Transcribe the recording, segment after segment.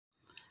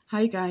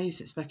Hi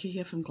guys, it's Vicky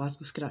here from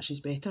Glasgow Scratches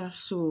Better.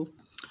 So,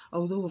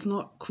 although we've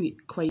not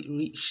quite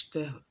reached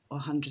the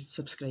 100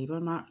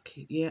 subscriber mark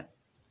yet,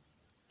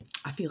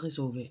 I feel as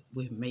though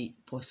we might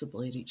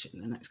possibly reach it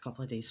in the next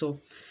couple of days. So,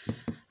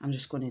 I'm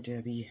just going to do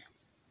a wee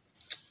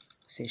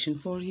session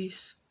for you.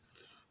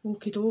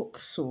 Okie doke.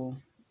 So,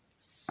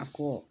 I've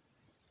got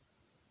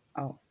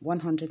a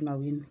 100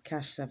 million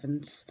cash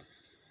sevens,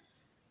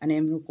 an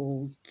emerald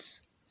gold,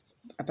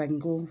 a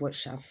bingo,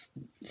 which I've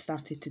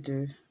started to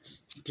do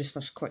just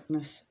for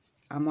quickness,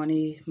 a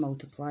money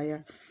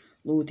multiplier,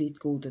 loaded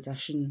gold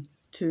edition,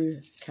 2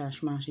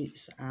 cash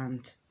magics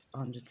and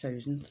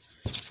 100,000.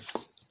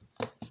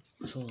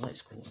 So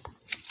let's go.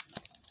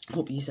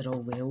 Hope yous are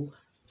all well.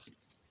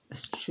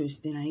 It's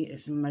Tuesday night,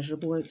 it's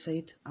miserable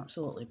outside,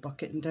 absolutely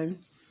bucketing down.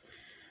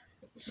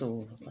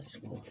 So let's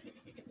go.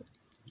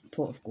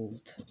 Pot of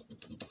gold,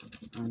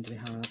 and we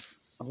have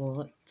a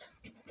wallet,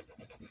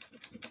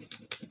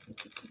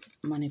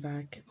 money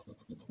bag,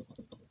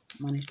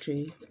 money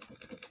tray,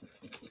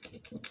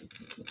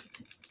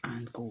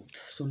 and gold.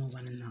 So no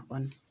one in that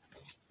one.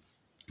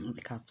 That'll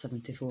be card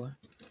 74.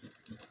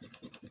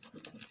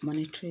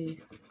 Money tray,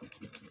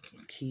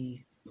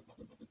 key,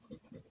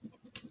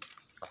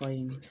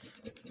 coins,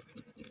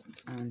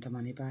 and a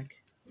money bag.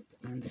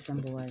 And the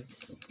symbol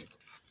is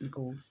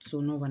gold,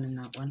 so no one in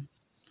that one.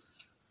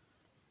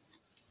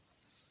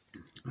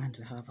 And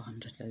we have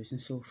 100,000,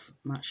 so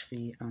match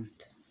fee and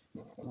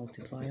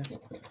multiplier.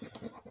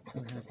 So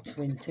we have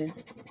 20,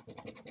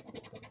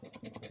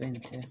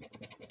 20,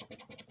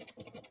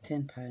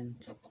 £10,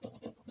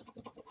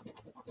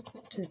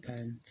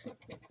 £2,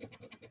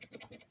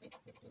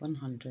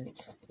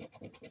 100,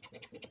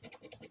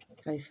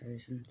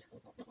 5,000,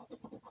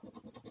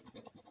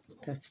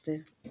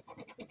 50,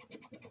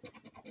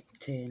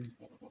 10,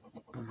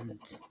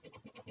 and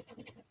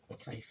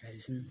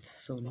 5,000.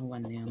 So no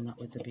one there, and that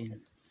would have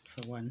been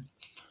for one.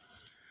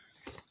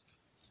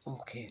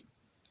 Okay,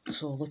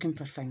 so looking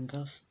for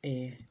fingers,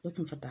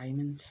 looking for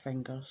diamonds,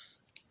 fingers,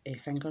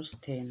 fingers,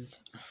 tens,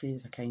 a free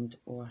of a kind,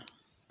 or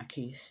a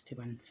case to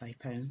win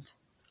 £5.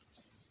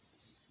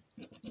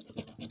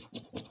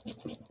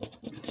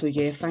 So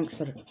yeah, thanks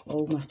for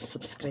all my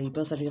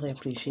subscribers, I really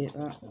appreciate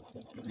that,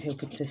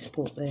 helping to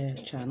support the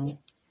channel.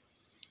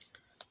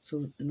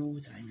 So no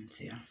diamonds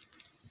here.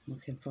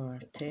 Looking for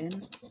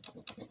 10,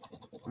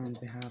 and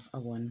we have a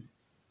 1.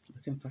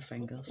 Looking for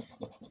fingers,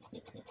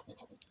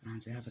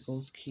 and we have a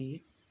gold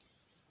key,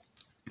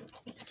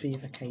 free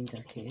of a kind or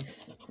a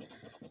case,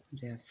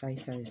 and we have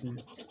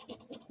 5,000,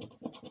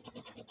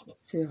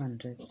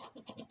 200,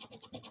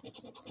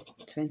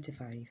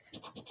 25,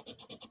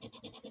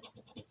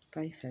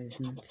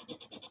 5,000,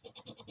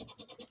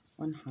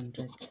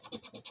 100,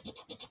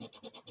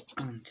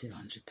 and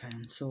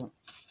 £200. So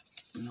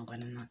no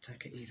winning that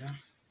ticket either.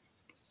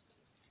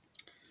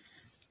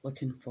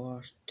 Looking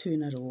for 2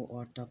 in a row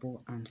or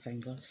double and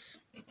fingers.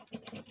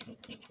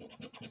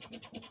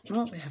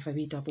 Oh, we have a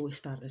wee double to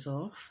start us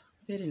off.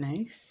 Very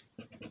nice.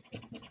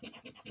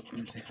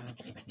 And we have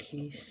a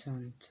case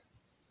and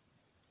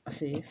a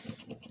safe,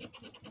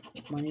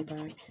 money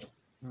bag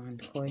and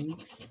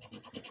coins,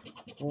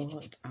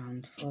 wallet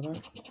and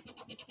flower,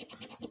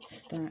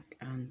 stack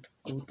and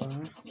gold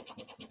bar,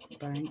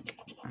 bank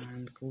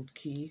and gold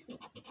key,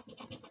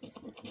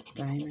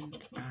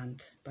 diamond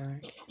and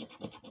bag,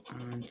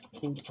 and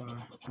gold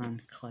bar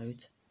and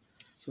cloud.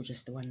 So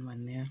just the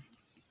 1 there.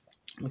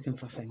 Looking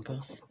for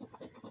fingers,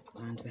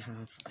 and we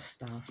have a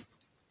star.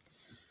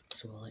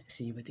 So let's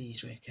see what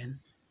these reckon.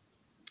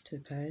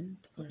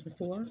 £2 for the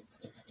 4,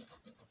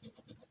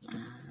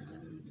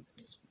 and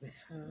we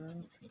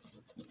have,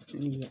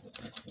 yep,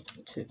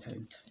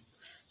 £2.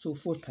 So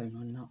 £4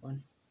 on that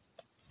one.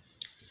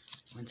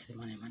 Onto the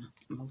money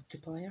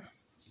multiplier,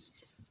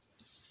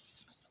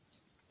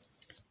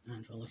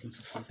 and we're looking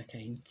for the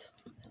kind.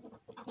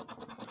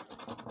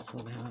 So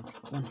we have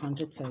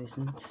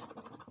 100,000,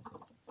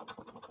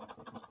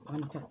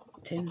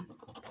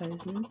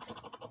 10,000,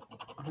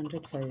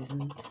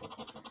 100,000,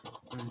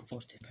 and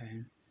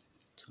 £40.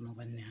 So no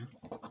win there.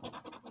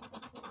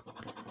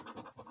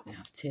 We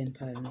have £10,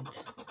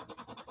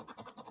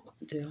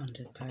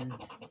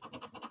 £200,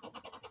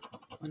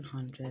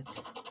 100,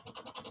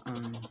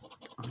 and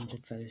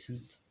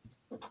 100,000,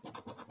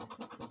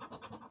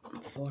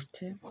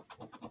 40,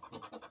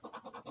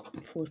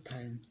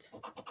 £4,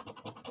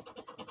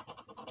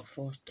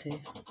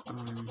 40,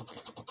 and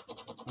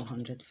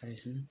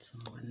 100,000. So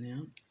no win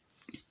there.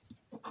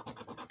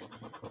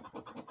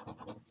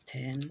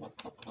 10,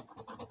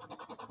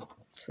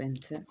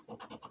 20,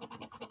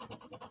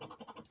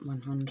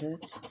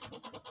 100,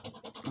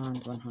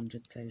 and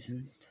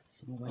 100,000.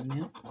 So no win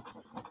there.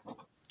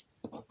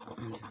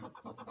 And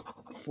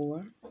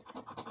 4,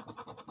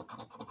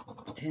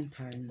 £10,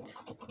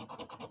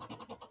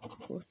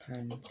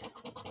 £4,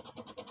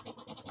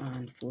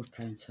 and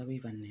 £4. So we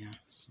win there.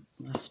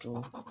 Last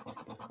row,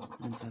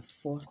 and we have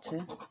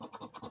 40,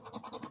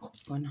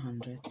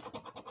 100,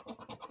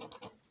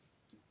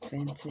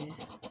 20,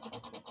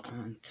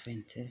 and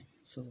 20.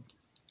 So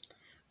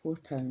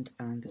 £4,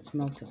 and it's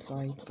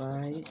multiplied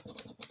by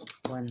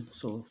win.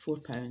 So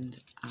 £4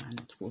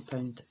 and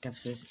 £4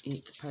 gives us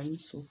 £8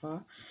 so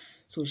far.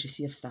 So as you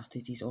see, I've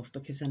started these off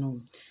because I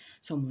know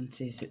someone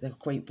says that they're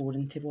quite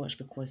boring to watch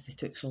because they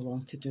took so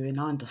long to do, and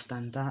I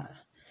understand that.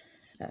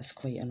 It's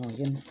quite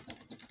annoying.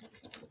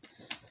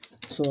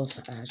 So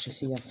as you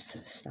see, I've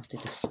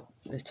started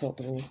the top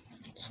row,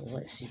 so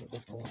let's see what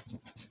we've got.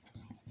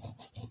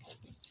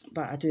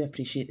 But I do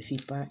appreciate the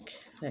feedback.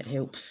 It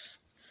helps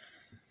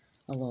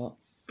a lot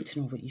to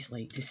know what you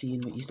like to see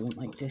and what you don't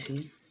like to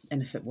see.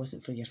 And if it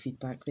wasn't for your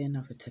feedback, then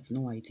I would have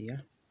no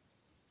idea.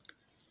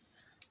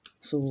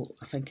 So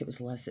I think it was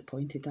Liz that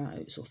pointed that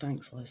out, so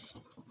thanks Liz.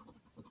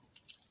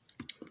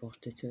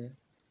 42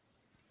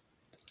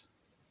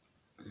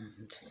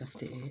 and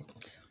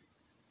 58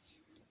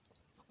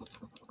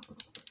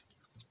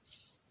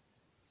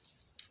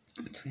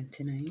 and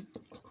 29.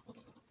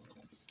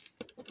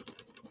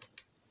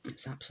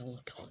 It's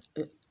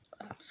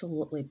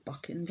absolutely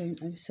bucking down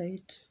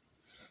outside.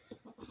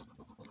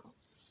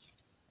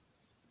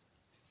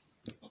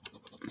 I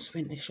just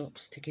went to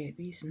shops to get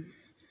these and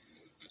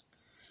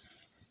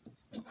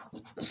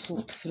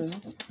sold through.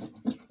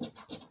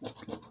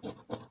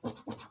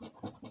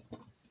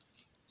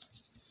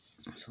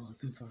 So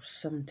looking for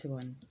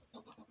 71.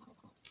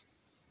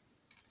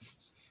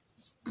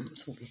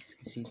 Let's hope you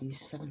can see these.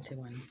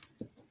 71,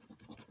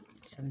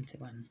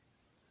 71,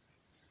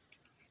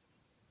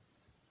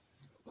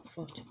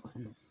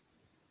 41,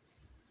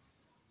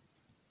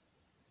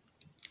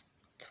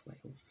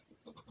 12,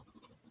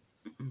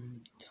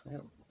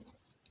 12,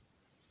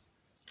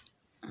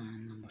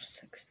 and number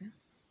 60,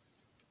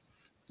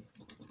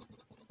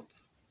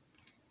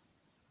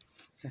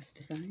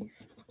 55,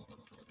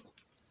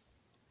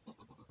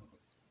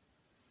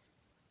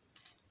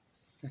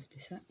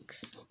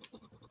 56,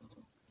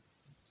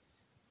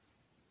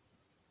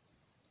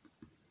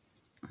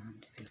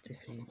 and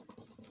 33.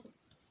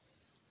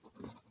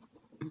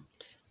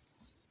 Oops.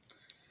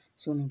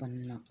 So no one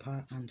in that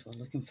part, and we're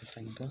looking for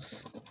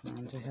fingers,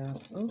 and we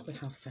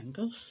have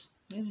fingers,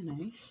 very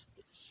nice.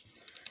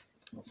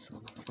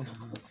 So we have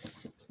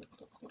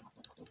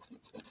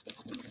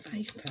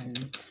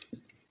 £5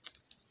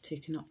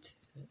 taken up to,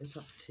 is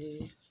up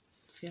to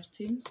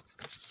 13.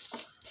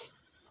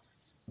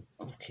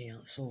 Okay,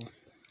 so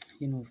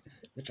you know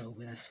the drill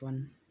with this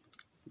one.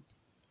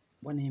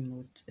 1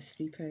 emerald is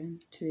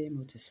 £3, 2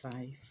 emerald is 5,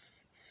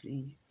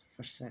 3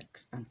 for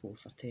 6 and 4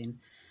 for 10,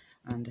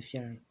 and if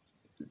your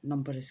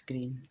number is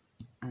green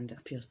and it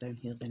appears down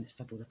here, then it's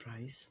double the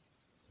prize.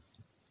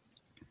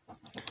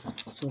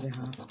 So we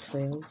have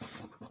 12,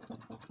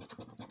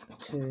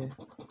 2,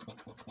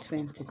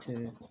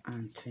 22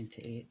 and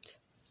 28.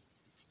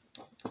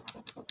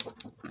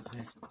 I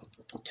have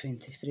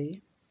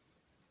 23,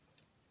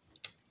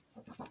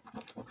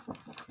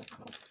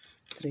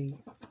 3,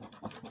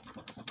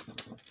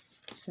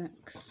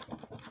 6,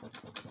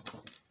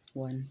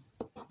 1,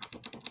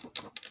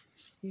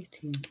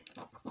 18,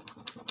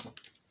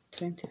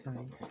 25,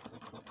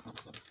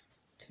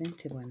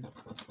 21,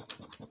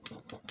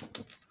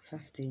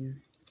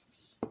 15,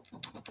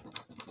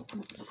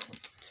 oops,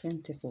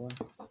 24.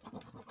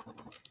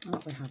 Oh,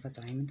 we have a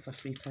diamond for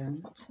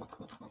 £3,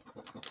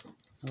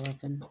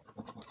 11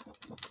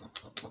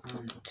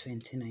 and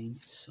 29.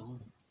 So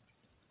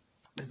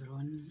we were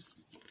on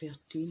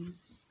 13,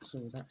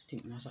 so that's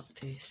taking us up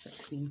to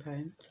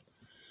 £16.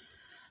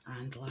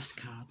 And last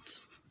card.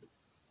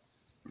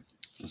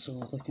 So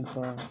we're looking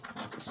for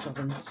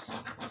 7s,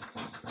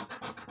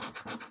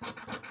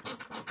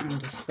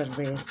 and if they're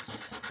red,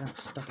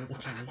 that's double the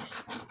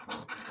price.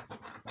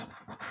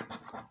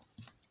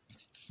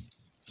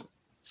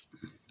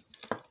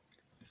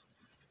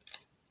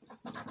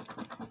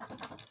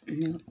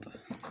 Nope.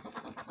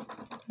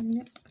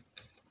 Nope.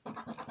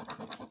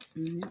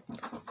 Nope.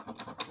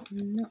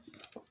 Nope.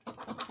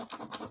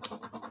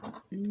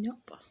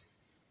 Nope.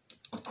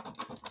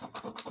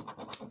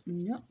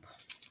 Nope.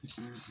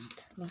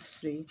 And last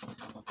 3.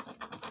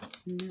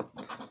 Nope.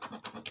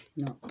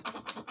 Nope.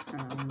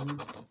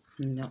 And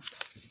nope.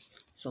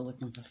 So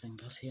looking for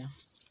fingers here.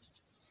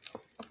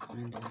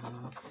 And we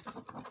have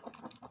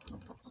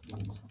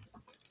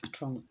a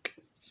trunk,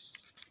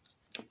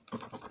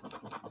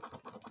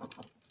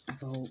 a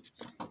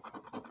vault,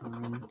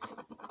 and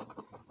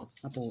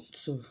a boat.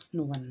 So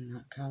no one in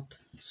that card.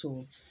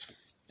 So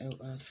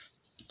out of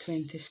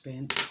 20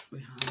 spent, we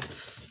have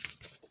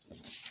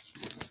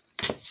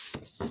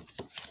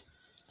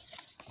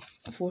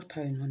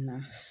 £4 on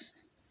this.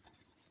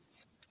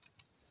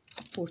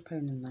 £4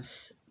 on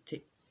this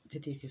to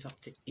take us up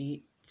to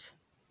 8.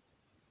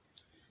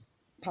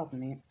 Pardon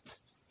me.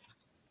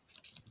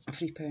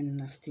 £3 on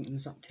this taking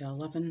us up to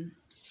 11,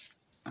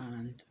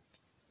 and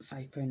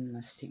 £5 on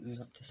this taking us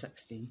up to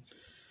 16.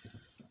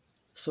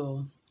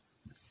 So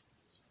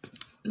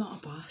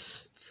not a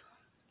bust,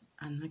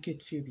 and a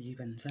good few wee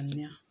wins in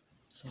there.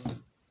 So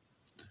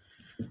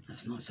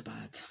that's not so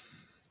bad.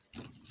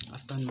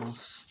 I've done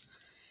worse.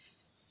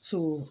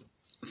 So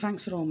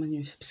thanks for all my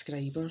new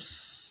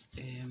subscribers,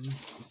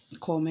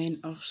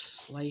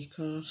 commenters,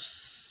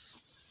 likers,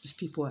 just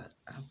people that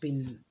have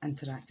been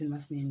interacting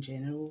with me in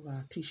general. I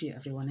appreciate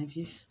every one of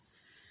you.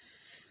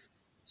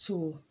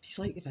 So if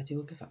you like the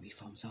video, give it a wee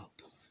thumbs up,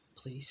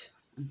 please,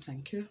 and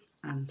thank you,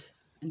 and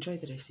enjoy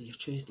the rest of your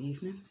Tuesday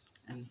evening,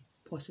 and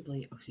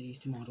possibly I'll see you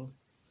tomorrow.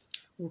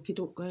 Okie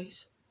doke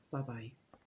guys, bye bye.